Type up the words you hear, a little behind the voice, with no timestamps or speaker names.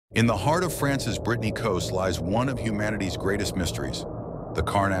In the heart of France's Brittany coast lies one of humanity's greatest mysteries, the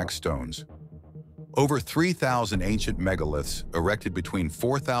Carnac Stones. Over 3,000 ancient megaliths erected between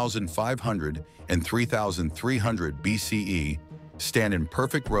 4,500 and 3,300 BCE stand in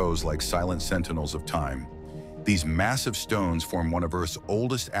perfect rows like silent sentinels of time. These massive stones form one of Earth's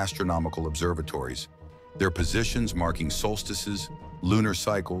oldest astronomical observatories, their positions marking solstices, lunar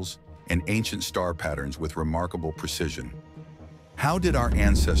cycles, and ancient star patterns with remarkable precision. How did our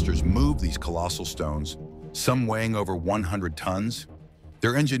ancestors move these colossal stones, some weighing over 100 tons?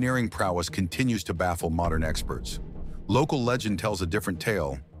 Their engineering prowess continues to baffle modern experts. Local legend tells a different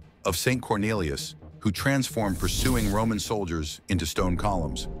tale of Saint Cornelius, who transformed pursuing Roman soldiers into stone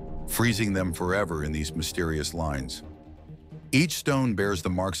columns, freezing them forever in these mysterious lines. Each stone bears the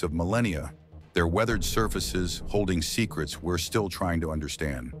marks of millennia, their weathered surfaces holding secrets we're still trying to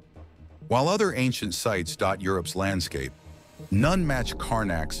understand. While other ancient sites dot Europe's landscape, none match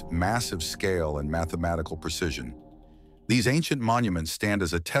Carnac's massive scale and mathematical precision. These ancient monuments stand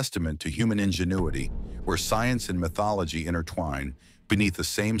as a testament to human ingenuity, where science and mythology intertwine beneath the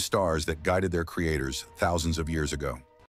same stars that guided their creators thousands of years ago.